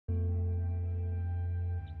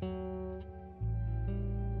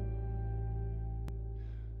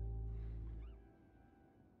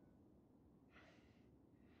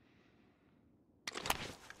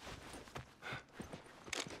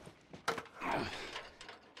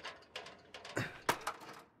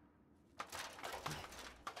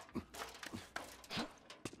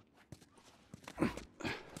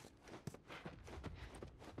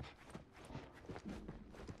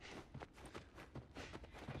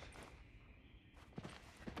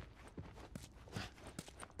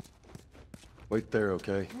Wait there,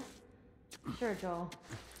 okay? Sure, Joel.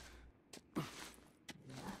 Not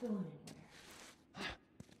going anywhere.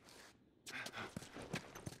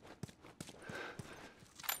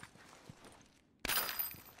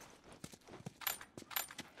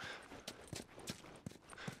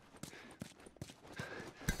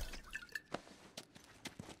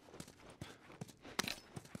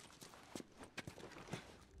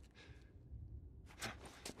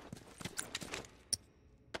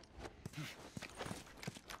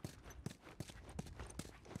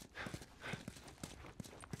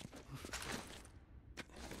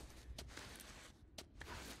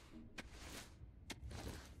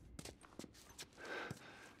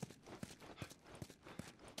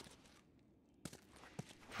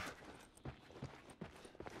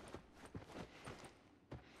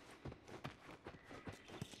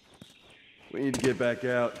 We need to get back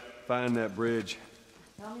out, find that bridge.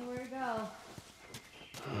 Tell me where to go.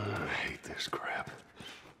 I hate this crap.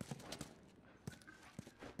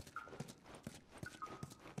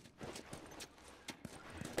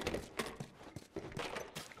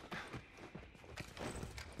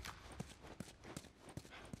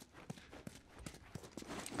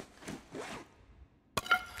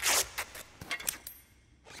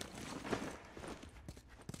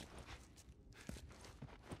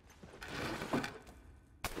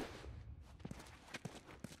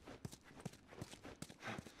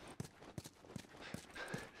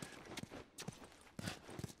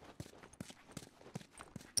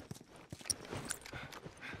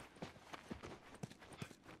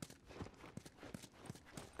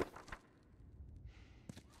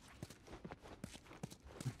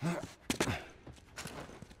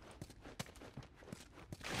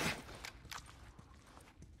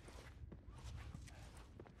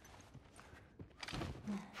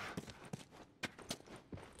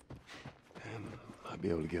 Might be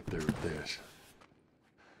able to get there with this.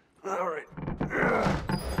 All right.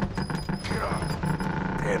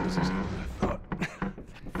 Damn, this is easier than I thought.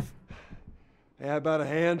 Hey, how about a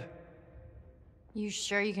hand? You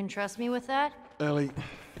sure you can trust me with that? Ellie.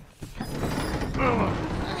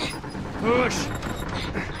 Push!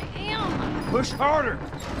 I am! Push harder!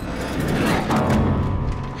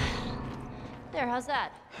 There, how's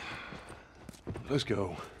that? Let's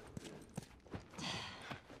go.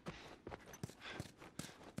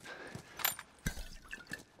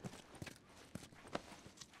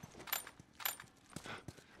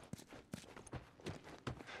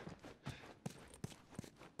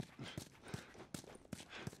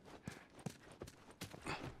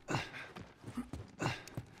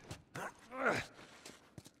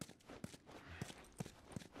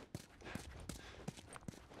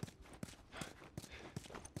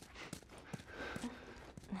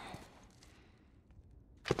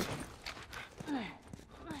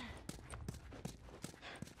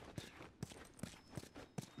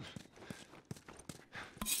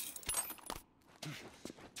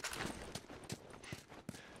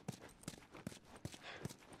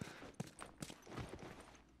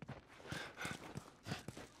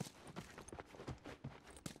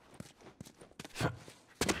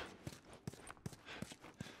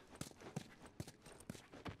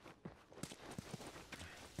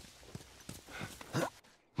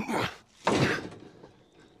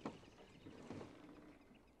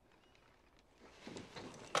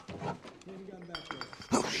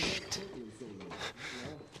 Oh, shit.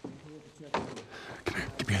 Come here,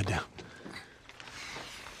 keep your head down.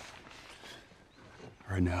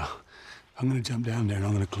 All right, now, I'm gonna jump down there and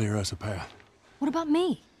I'm gonna clear us a path. What about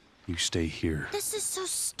me? You stay here. This is so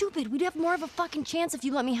stupid. We'd have more of a fucking chance if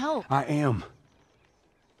you let me help. I am.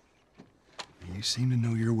 You seem to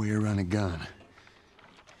know your way around a gun.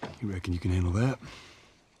 You reckon you can handle that?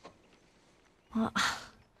 Well,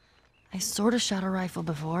 I sort of shot a rifle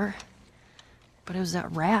before, but it was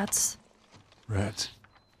at rats Rats.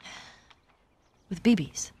 with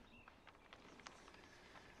BBs.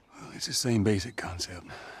 Well, it's the same basic concept.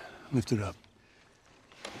 Lift it up.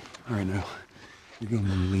 All right, now, you're going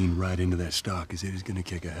to lean right into that stock, because it is going to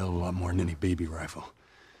kick a hell of a lot more than any baby rifle.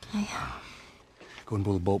 Okay. Go and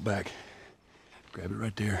pull the bolt back. Grab it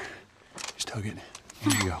right there. Just tug it.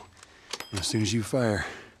 There you go. And as soon as you fire,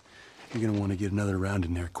 you're going to want to get another round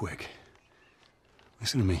in there quick.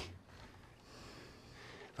 Listen to me.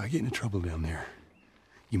 If I get into trouble down there,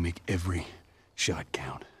 you make every shot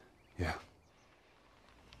count. Yeah?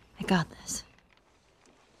 I got this.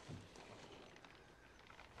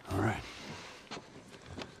 All right.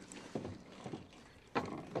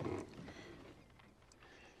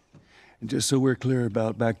 And just so we're clear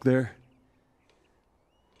about back there,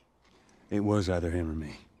 it was either him or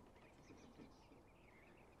me.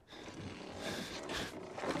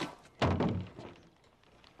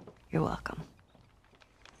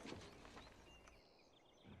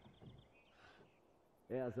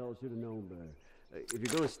 y'all should have known better. If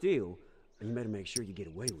you're gonna steal, you better make sure you get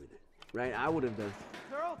away with it. Right? I would have done.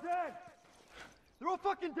 They're all dead! They're all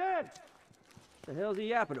fucking dead! What the hell's he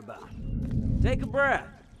yapping about? Take a breath.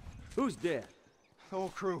 Who's dead? The whole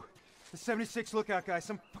crew. The 76 lookout guy.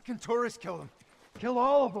 Some fucking tourist killed him. Kill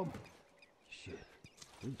all of them. Shit.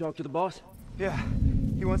 You talk to the boss? Yeah.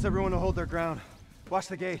 He wants everyone to hold their ground. Watch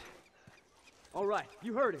the gate. All right,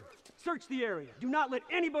 you heard him. Search the area. Do not let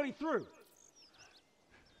anybody through.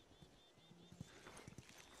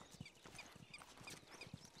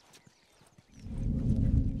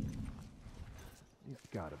 He's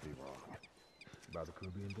gotta be wrong. About the crew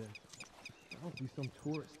being dead? I don't see some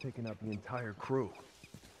tourists taking out the entire crew.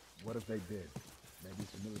 What if they did? Maybe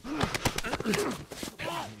some military.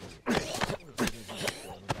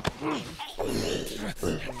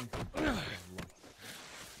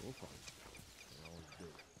 We'll find it. They always do.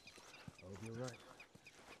 I hope you're right.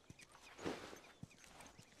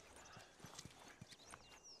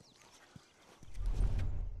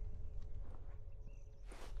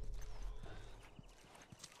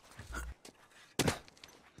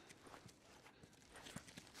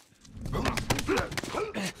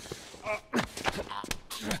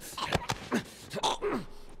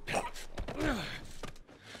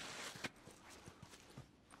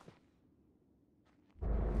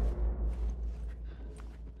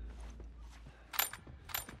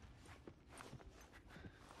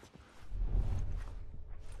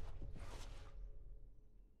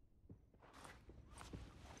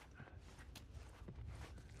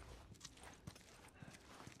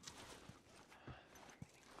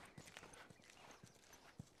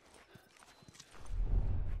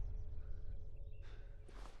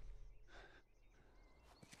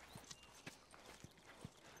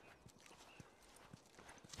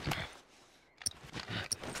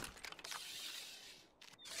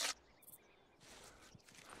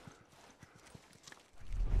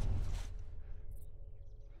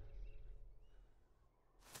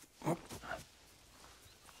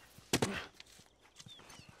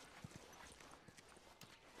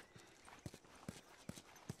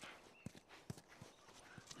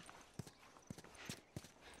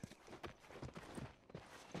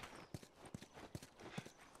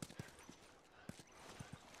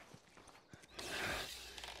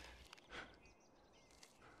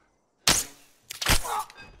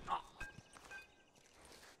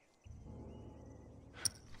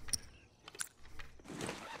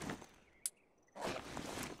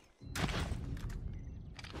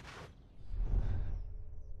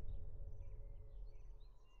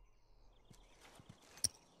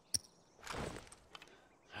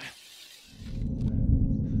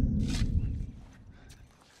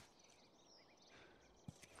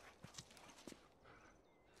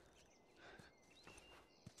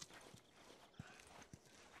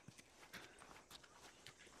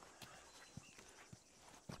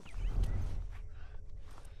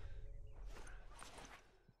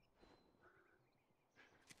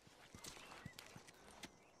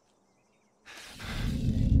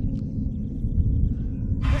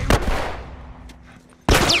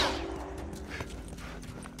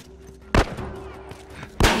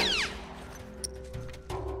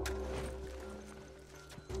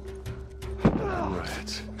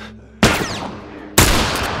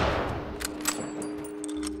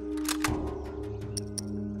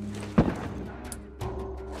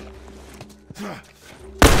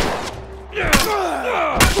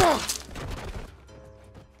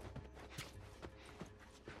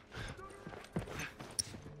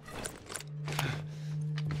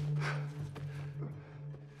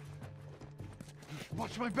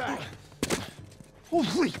 Watch my back!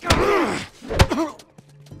 Holy God!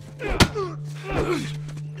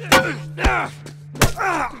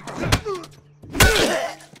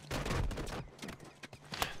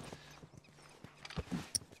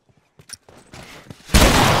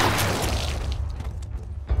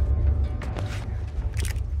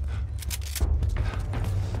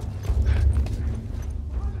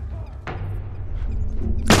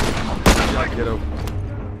 Kiddo.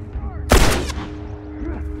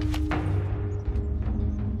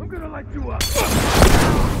 I'm gonna light you up!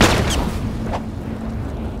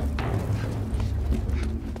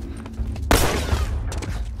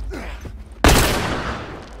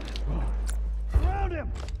 Around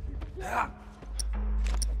him!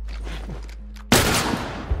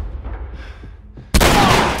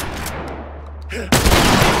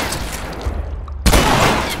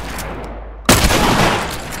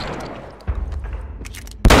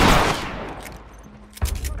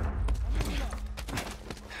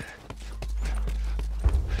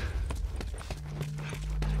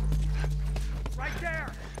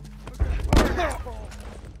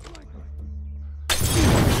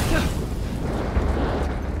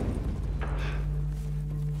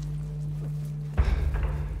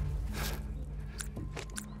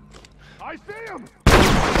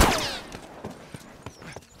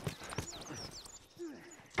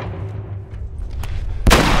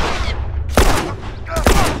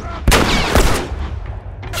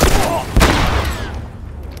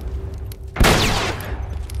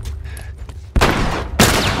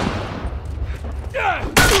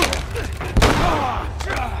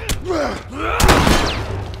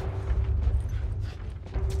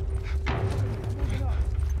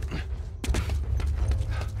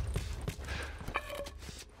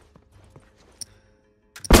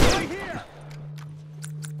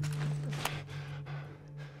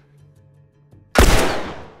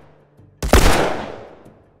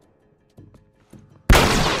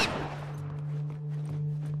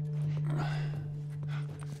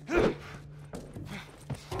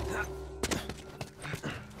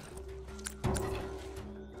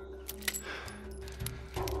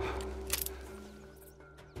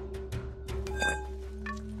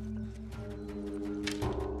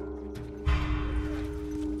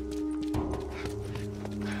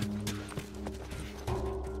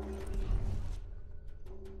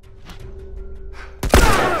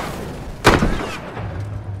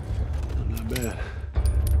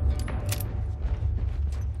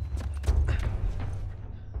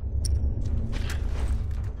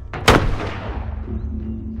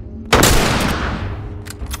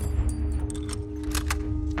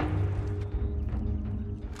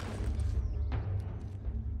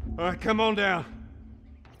 All right, come on down.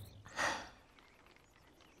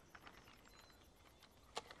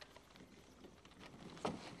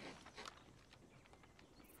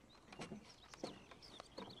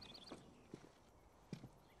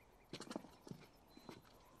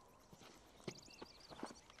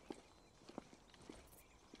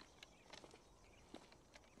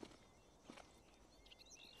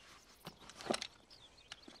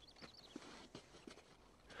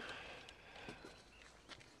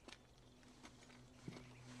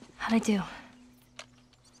 How'd I do? How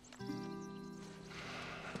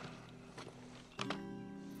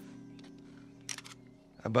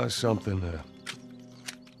about something a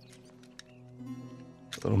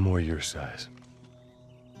little more your size?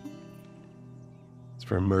 It's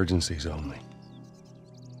for emergencies only.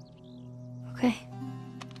 Okay.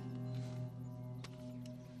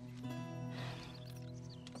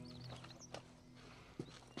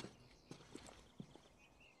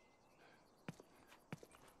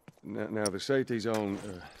 Now the safety's on.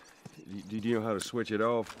 Do you know how to switch it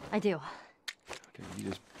off? I do. Okay,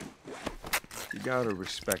 you gotta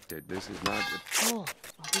respect it. This is not. Cool.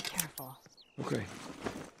 I'll be careful. Okay.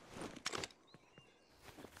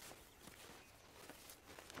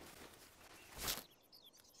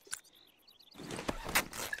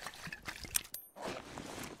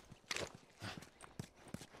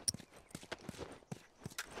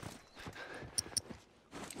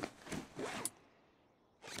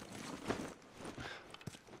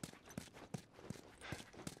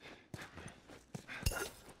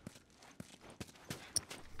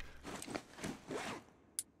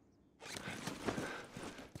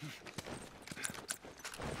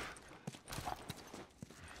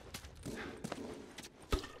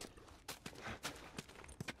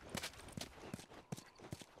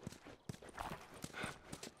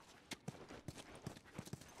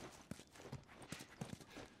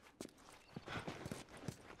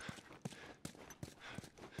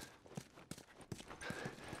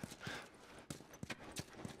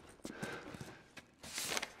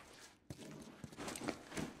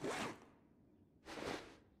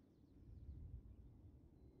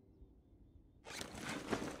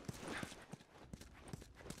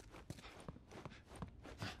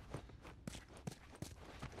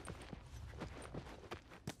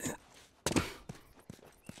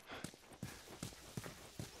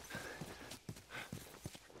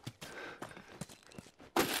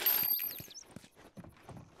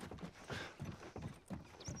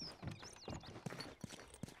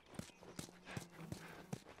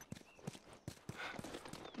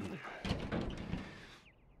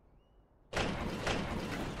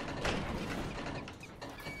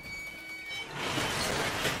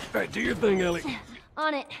 All right, do your thing, Ellie.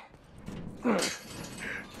 On it.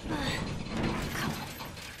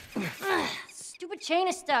 Stupid chain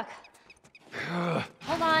is stuck.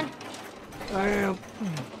 Hold on. I am.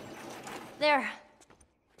 There.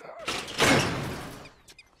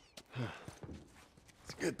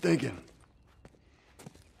 It's good thinking.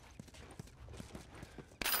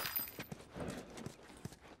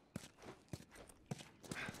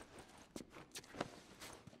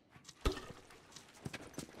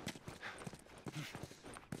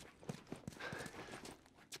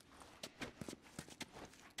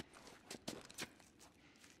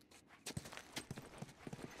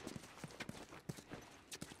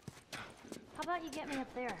 How about you get me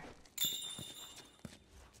up there?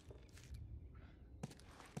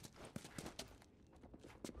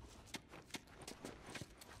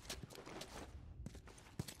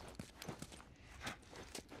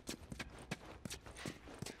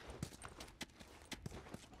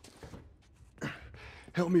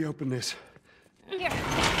 Help me open this. Here.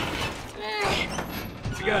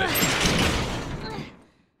 You got it.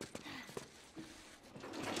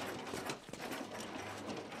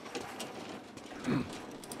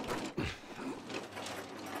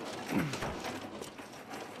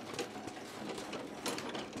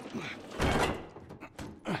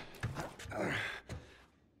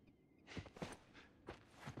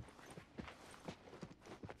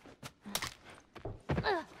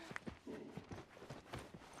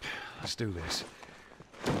 Let's do this.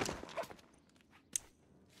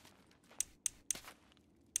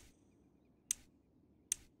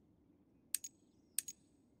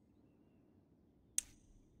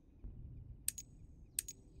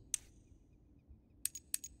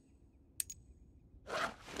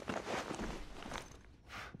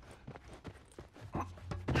 Oh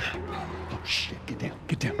shit, get down,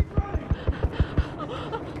 get down.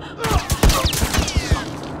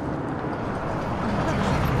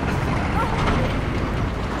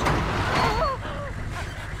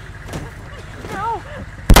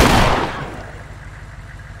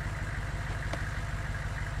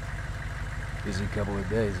 Busy couple of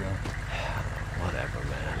days, huh? Whatever,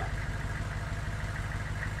 man.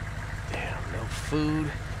 Damn, no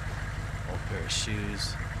food, old pair of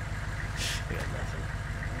shoes. We got nothing.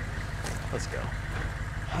 Let's go.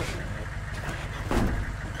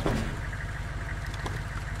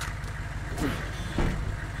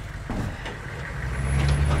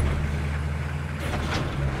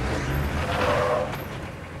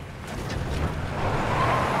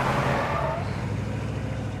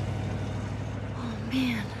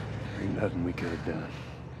 Ain't nothing we could have done.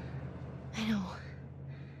 I know.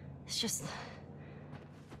 It's just...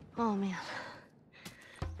 Oh, man.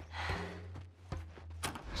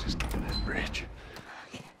 Let's just get to that bridge.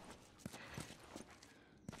 Okay.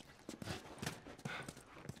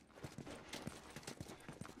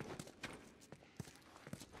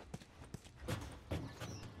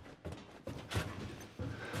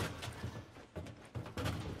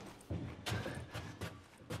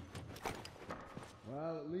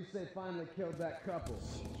 Well, at least they finally killed that couple.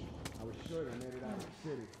 I was sure they made it out of the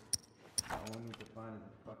city. All I need to find is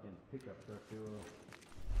a fucking pickup truck to...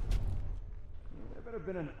 There better have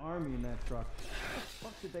been an army in that truck. How the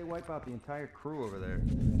fuck did they wipe out the entire crew over there?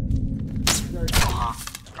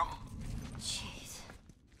 Jeez.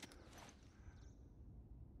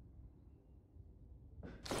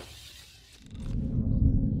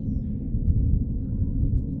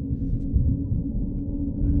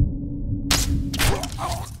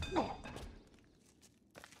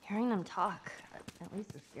 Hearing them talk, at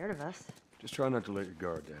least they're scared of us. Just try not to let your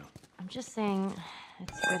guard down. I'm just saying,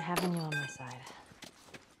 it's good having you on my side.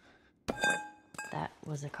 That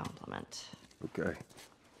was a compliment. Okay.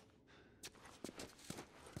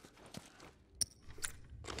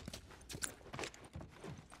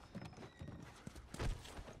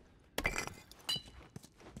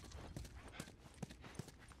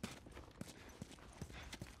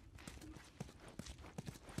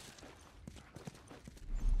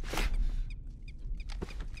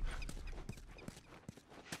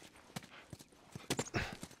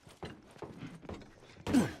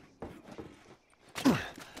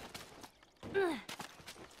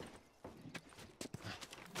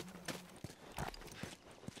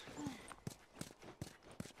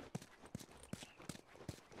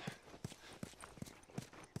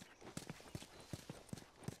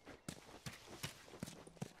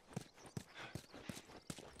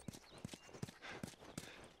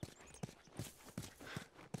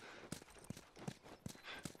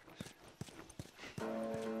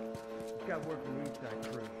 Got word from the East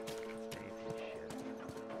Side crew. Fancy shit.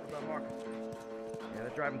 What about Marcus? Yeah,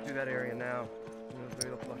 they're driving through that area now. Maybe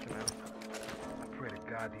they'll flush them out. I pray to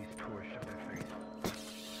God these tourists show their face.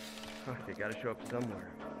 Huh, they gotta show up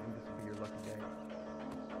somewhere. Maybe this will be your lucky day.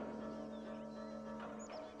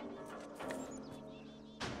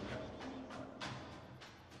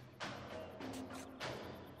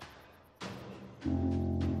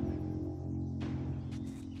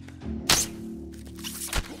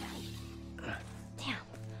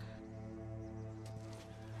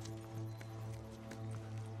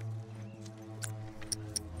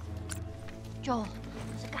 Joel,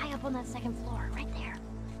 there's a guy up on that second floor, right there.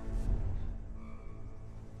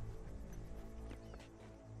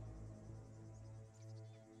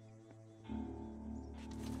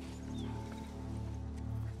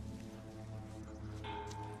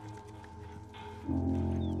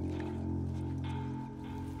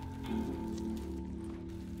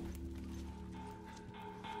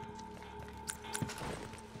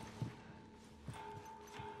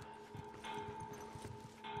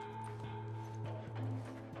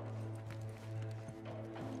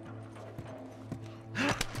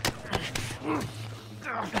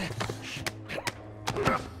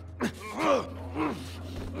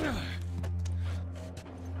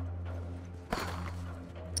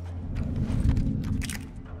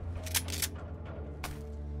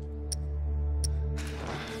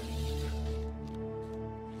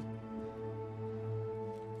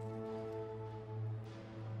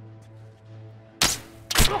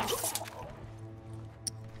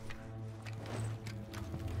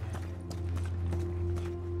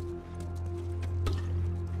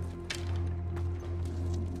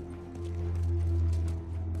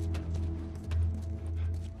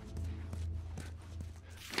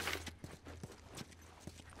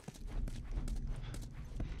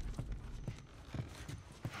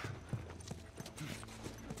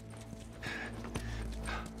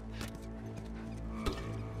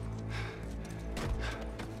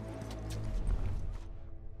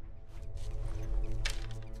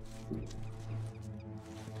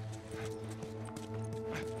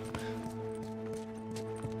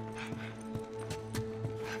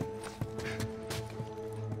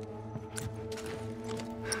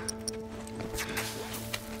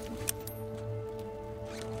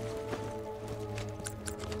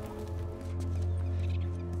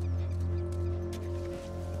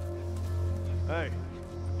 Hey,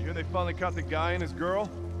 you hear they finally caught the guy and his girl?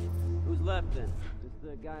 Who's left then? Just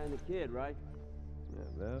the guy and the kid, right? Yeah,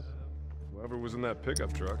 that. Whoever was in that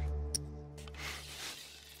pickup truck.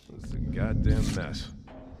 This is a goddamn mess.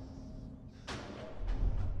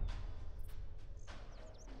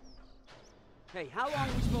 Hey, how long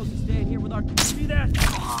are we supposed to stand here with our... See that?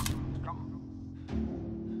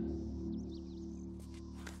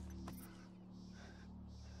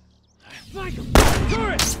 Flank him!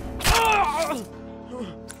 Turret!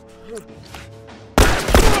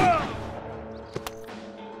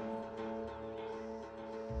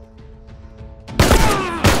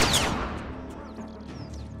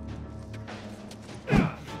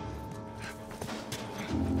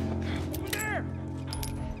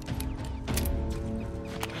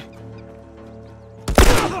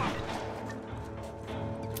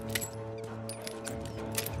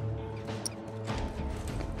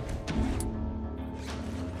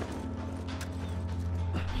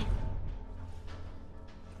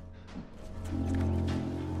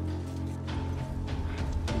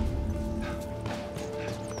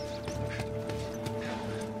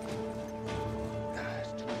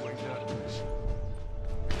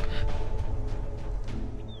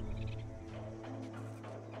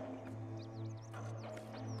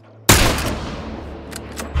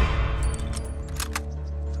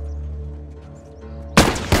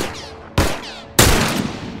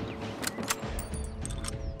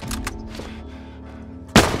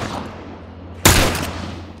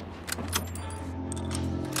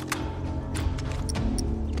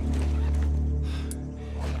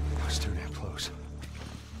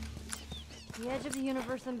 The edge of the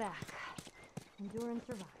universe and back. Endure and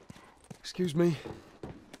survive. Excuse me? Is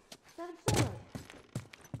that absurd?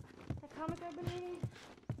 That comic I've been reading?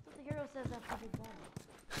 That's what the hero says after a big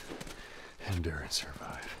battle. Endure and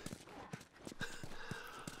survive.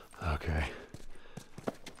 Okay.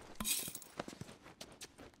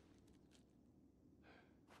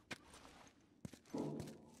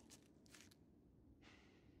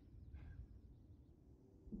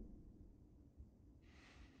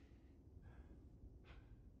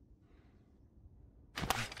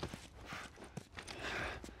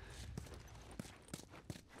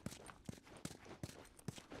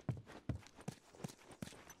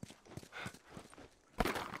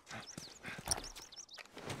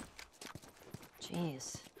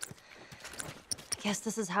 Jeez. I guess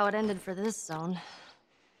this is how it ended for this zone.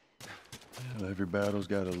 Well, every battle's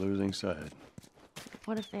got a losing side.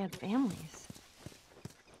 What if they had families?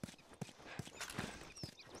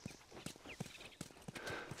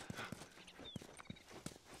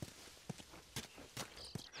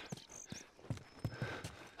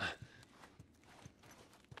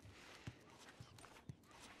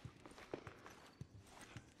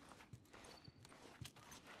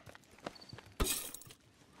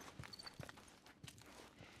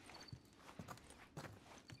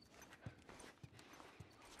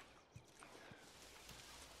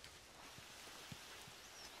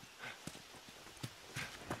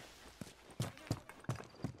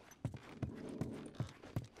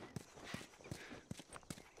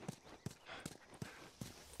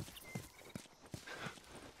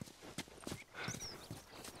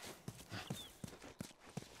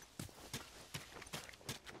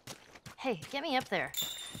 Hey, get me up there.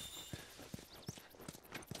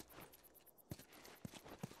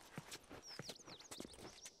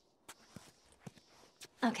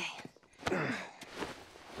 Okay.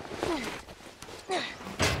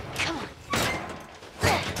 Come on.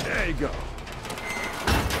 There you go.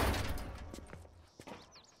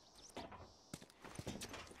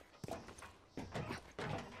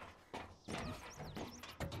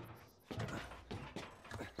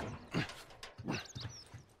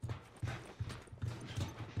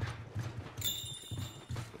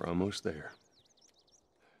 We're almost there.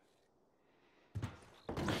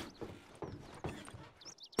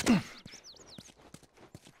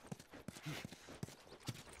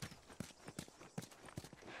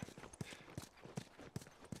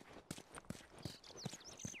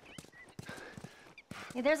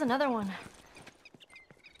 Hey, there's another one.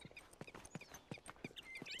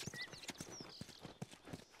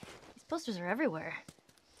 These posters are everywhere.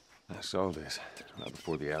 I saw this right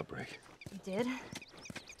before the outbreak. You did?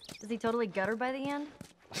 Is he totally gutted by the end?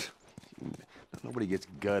 Nobody gets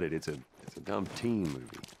gutted. It's a dumb teen movie.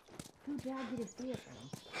 Who dragged you to see it then?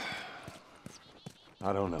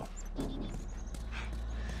 I don't know. Wow,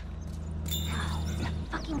 it's that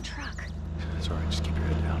fucking truck. It's all right. Just keep your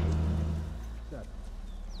head down. 7.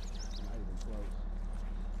 Not even close.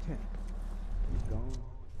 10. He's gone.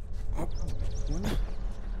 20.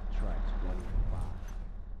 Tracks 1 5.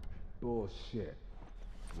 bullshit.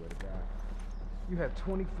 Swear to God. You had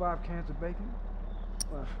 25 cans of bacon?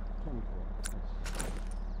 24.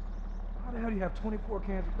 How the hell do you have 24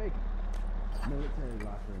 cans of bacon? Military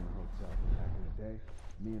locker in the hotel from back in the day.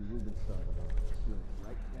 Me and Ruben started on it. Slid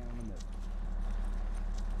right down the middle.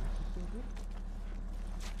 That's just so good.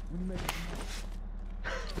 When you make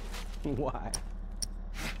it Why?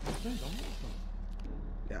 I think I'm some.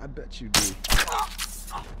 Yeah, I bet you do.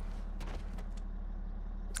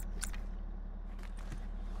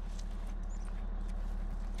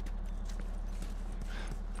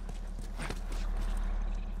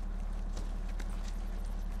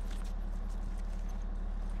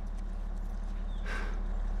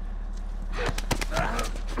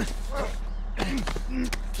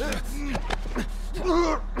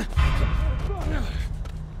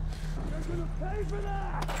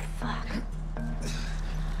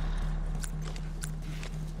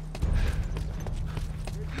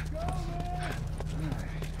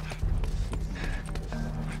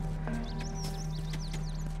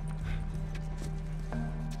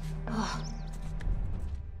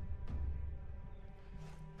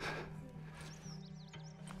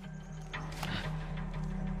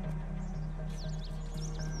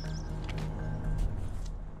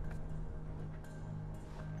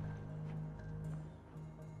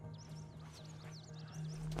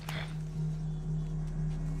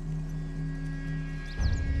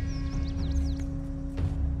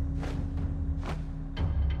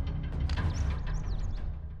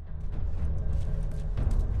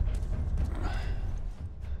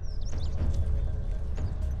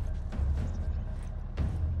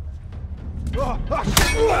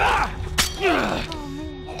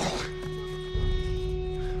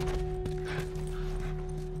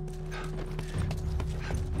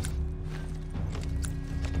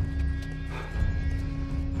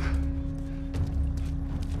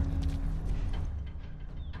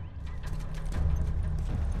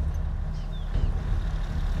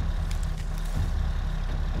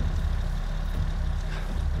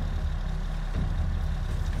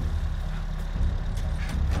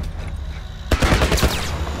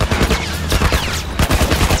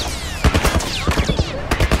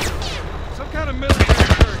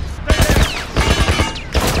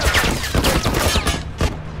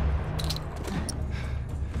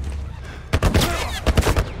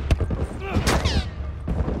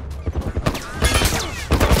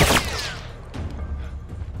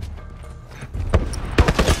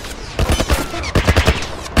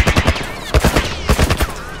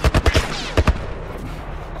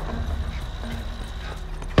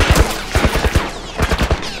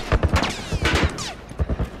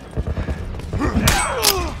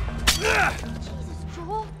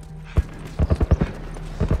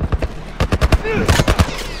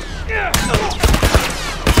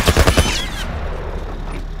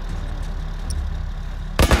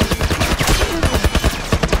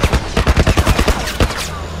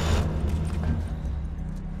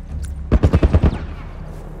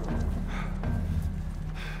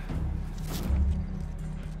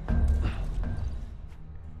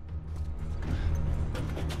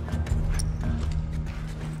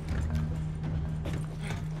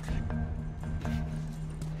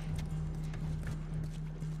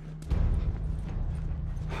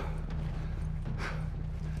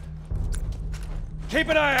 Keep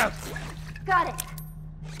an eye out! Got it.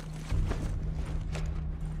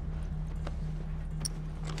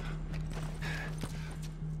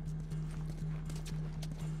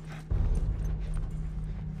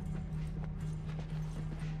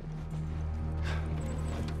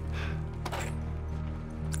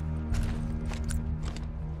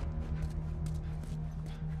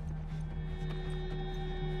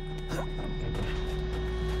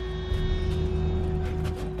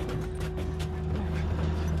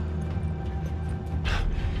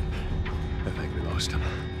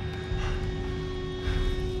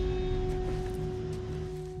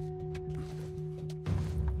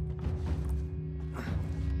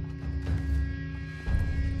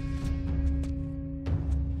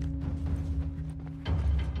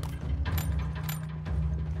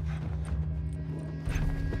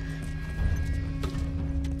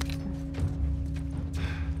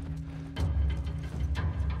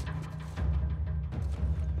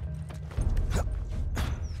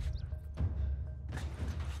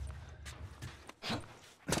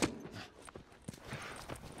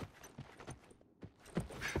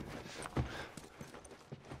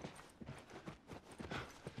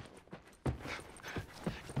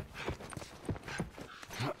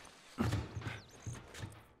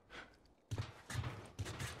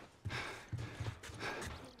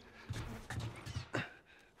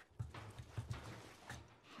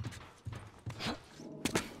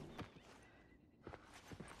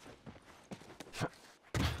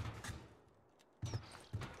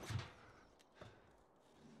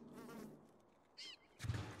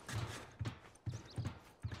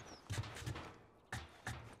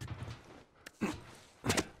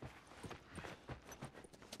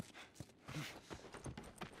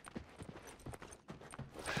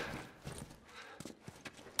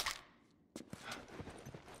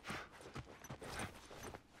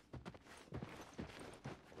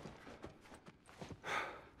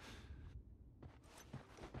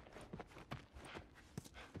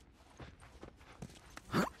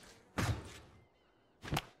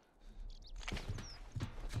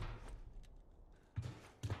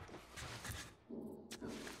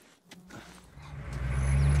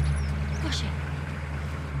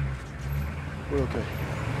 We're okay.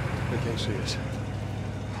 They can't see us.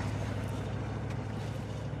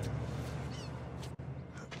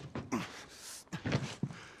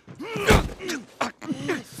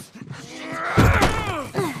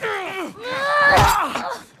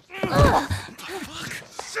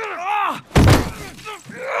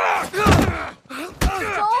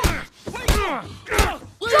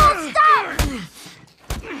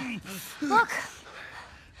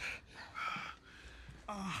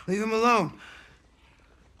 Leave him alone.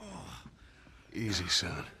 Easy,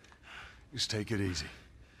 son. Just take it easy.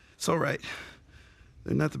 It's all right.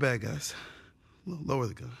 They're not the bad guys. Lower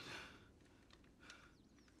the gun.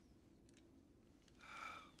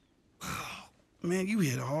 Man, you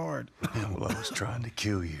hit hard. Well, I was trying to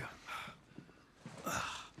kill you.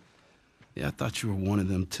 Yeah, I thought you were one of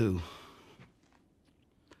them, too.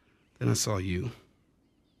 Then I saw you.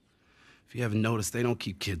 If you haven't noticed, they don't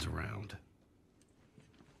keep kids around.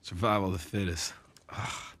 Survival of the fittest.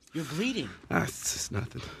 You're bleeding. It's just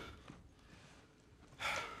nothing.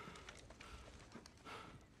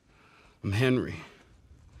 I'm Henry.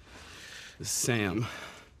 This is Sam.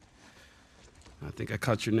 I think I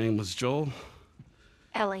caught your name was Joel.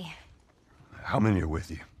 Ellie. How many are with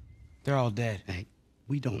you? They're all dead. Hey,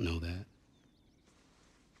 we don't know that.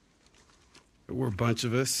 There were a bunch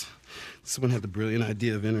of us. Someone had the brilliant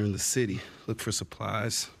idea of entering the city, look for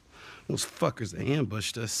supplies. Those fuckers, they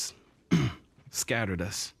ambushed us, scattered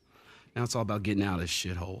us. Now it's all about getting out of this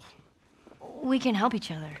shithole. We can help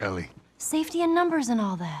each other. Ellie. Safety in numbers and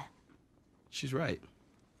all that. She's right.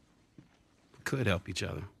 We could help each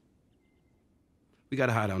other. We got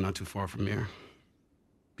a hideout not too far from here.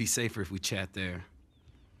 Be safer if we chat there.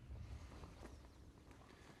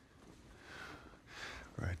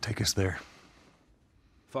 All right, take us there.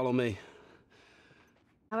 Follow me.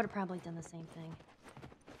 I would have probably done the same thing.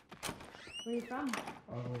 Where are you from?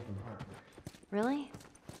 Really?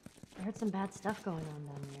 I heard some bad stuff going on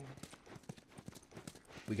down there.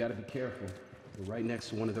 We gotta be careful. We're right next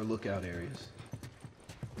to one of their lookout areas.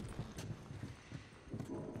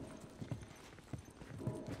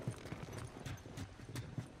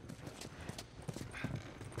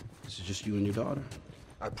 This is just you and your daughter?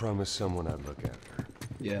 I promised someone I'd look after her.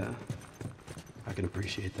 Yeah, I can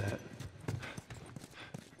appreciate that.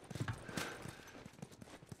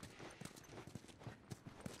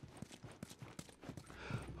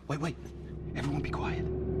 Wait. Everyone be quiet.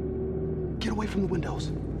 Get away from the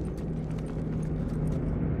windows.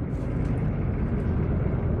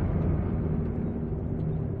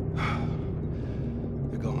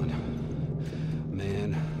 They're gone.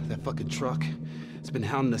 Man, that fucking truck, it's been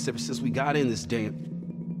hounding us ever since we got in this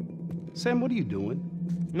damn... Sam, what are you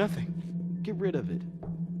doing? Nothing. Get rid of it.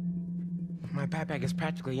 My backpack is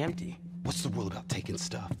practically empty. What's the rule about taking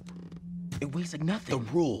stuff? It weighs like nothing.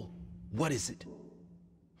 The rule. What is it?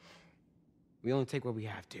 We only take what we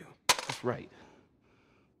have to. That's right.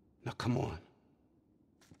 Now come on.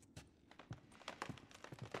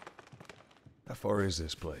 How far is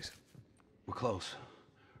this place? We're close.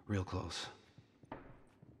 Real close.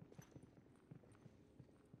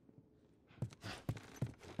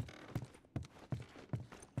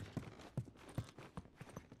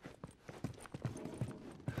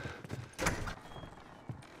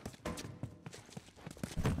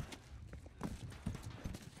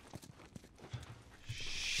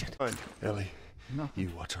 Ellie, No.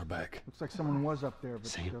 you watch our back. Looks like someone was up there, but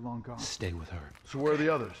Sam, they're long gone. stay with her. So where are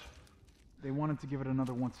the others? They wanted to give it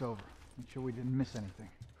another once-over. Make sure we didn't miss anything.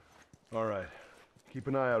 All right. Keep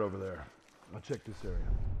an eye out over there. I'll check this area.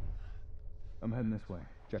 I'm heading this way.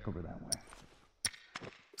 Check over that way.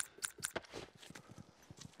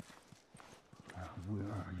 Where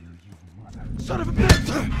are you, you mother... Son of a bitch!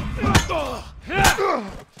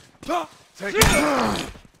 Take it!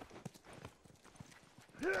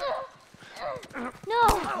 No!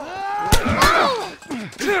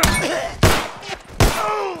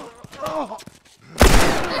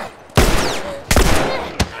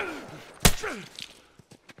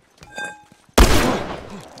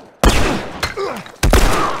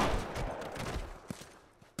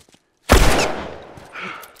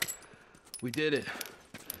 We did it.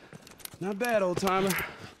 Not bad, old-timer.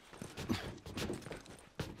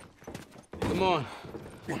 Come on.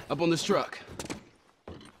 Up on this truck.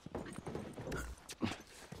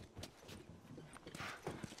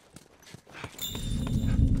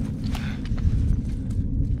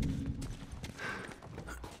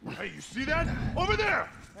 Hey, you see that? Over there!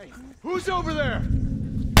 Hey, who's over there?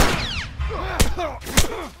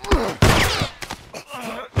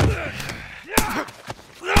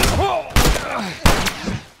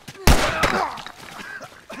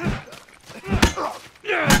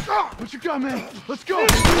 What you got? shot, man. Let's go.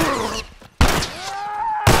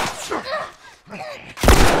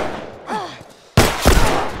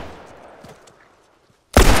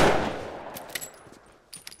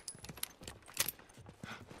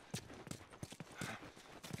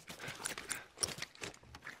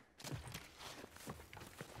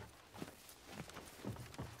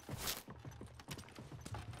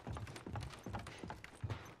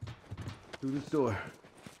 Through this door.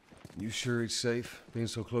 You sure it's safe, being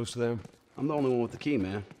so close to them? I'm the only one with the key,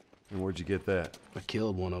 man. And where'd you get that? I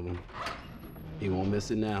killed one of them. He won't miss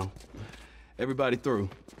it now. Everybody through.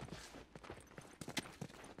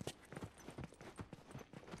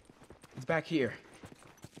 It's back here.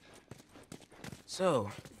 So,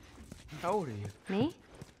 how old are you? Me?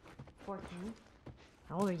 14.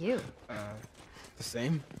 How old are you? The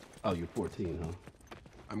same? Oh, you're 14, huh?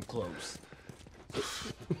 I'm close.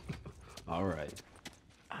 All right.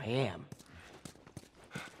 I am.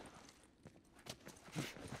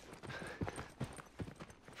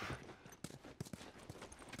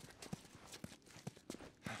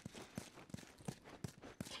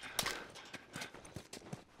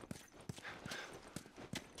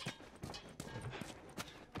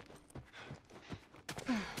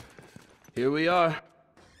 Here we are.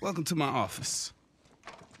 Welcome to my office.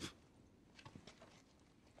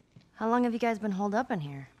 How long have you guys been holed up in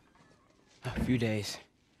here? A few days.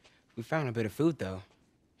 We found a bit of food, though.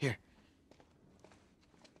 Here.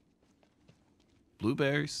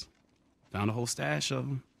 Blueberries. Found a whole stash of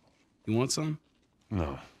them. You want some?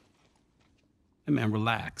 No. Hey, man,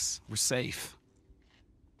 relax. We're safe.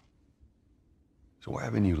 So why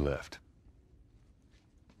haven't you left?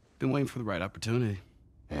 Been waiting for the right opportunity.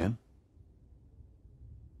 And?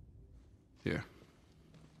 Here.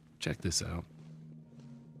 Check this out.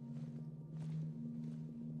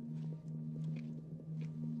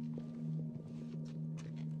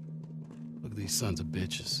 Look at these sons of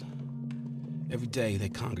bitches. Every day they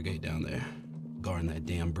congregate down there, guarding that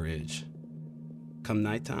damn bridge. Come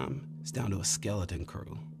nighttime, it's down to a skeleton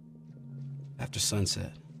crew. After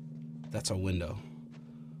sunset, that's our window.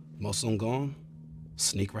 Most of them gone,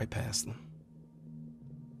 sneak right past them.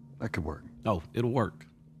 That could work. Oh, it'll work.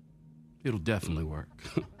 It'll definitely work.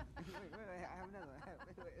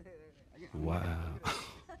 Wow.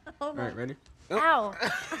 All right, ready? Ow!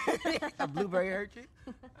 A blueberry hurt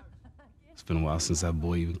you? It's been a while since that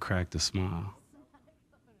boy even cracked a smile.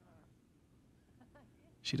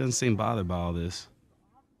 She doesn't seem bothered by all this.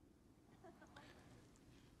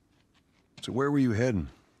 So where were you heading?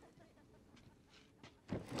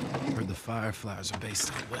 Heard the Fireflies are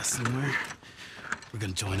based out west somewhere. We're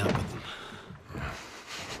gonna join up with them.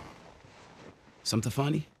 Something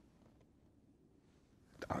funny?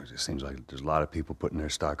 Oh, it just seems like there's a lot of people putting their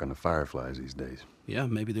stock on the Fireflies these days. Yeah,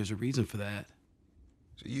 maybe there's a reason for that.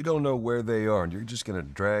 So you don't know where they are, and you're just gonna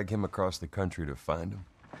drag him across the country to find them?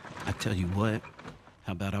 I tell you what,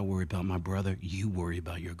 how about I worry about my brother, you worry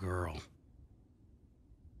about your girl.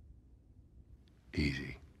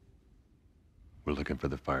 Easy. We're looking for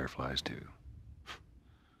the Fireflies, too.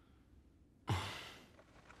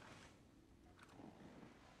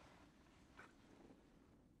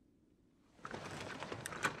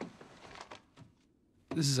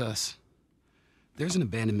 This is us. There's an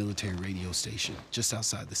abandoned military radio station just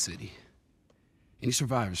outside the city. Any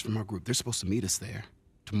survivors from our group, they're supposed to meet us there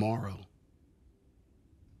tomorrow.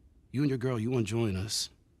 You and your girl, you want to join us?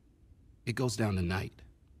 It goes down tonight.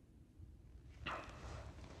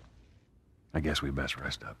 I guess we best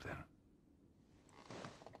rest up then.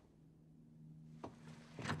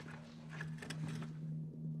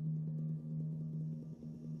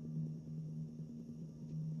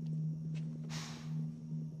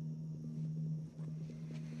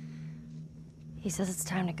 He says it's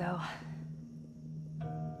time to go.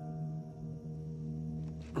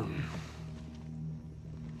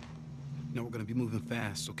 No, we're gonna be moving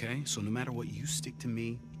fast, okay? So no matter what, you stick to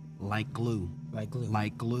me like glue. Like glue.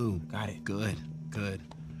 Like glue. Got it. Good, good.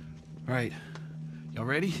 All right, y'all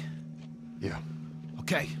ready? Yeah.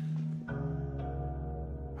 Okay.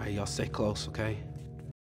 All right, y'all stay close, okay?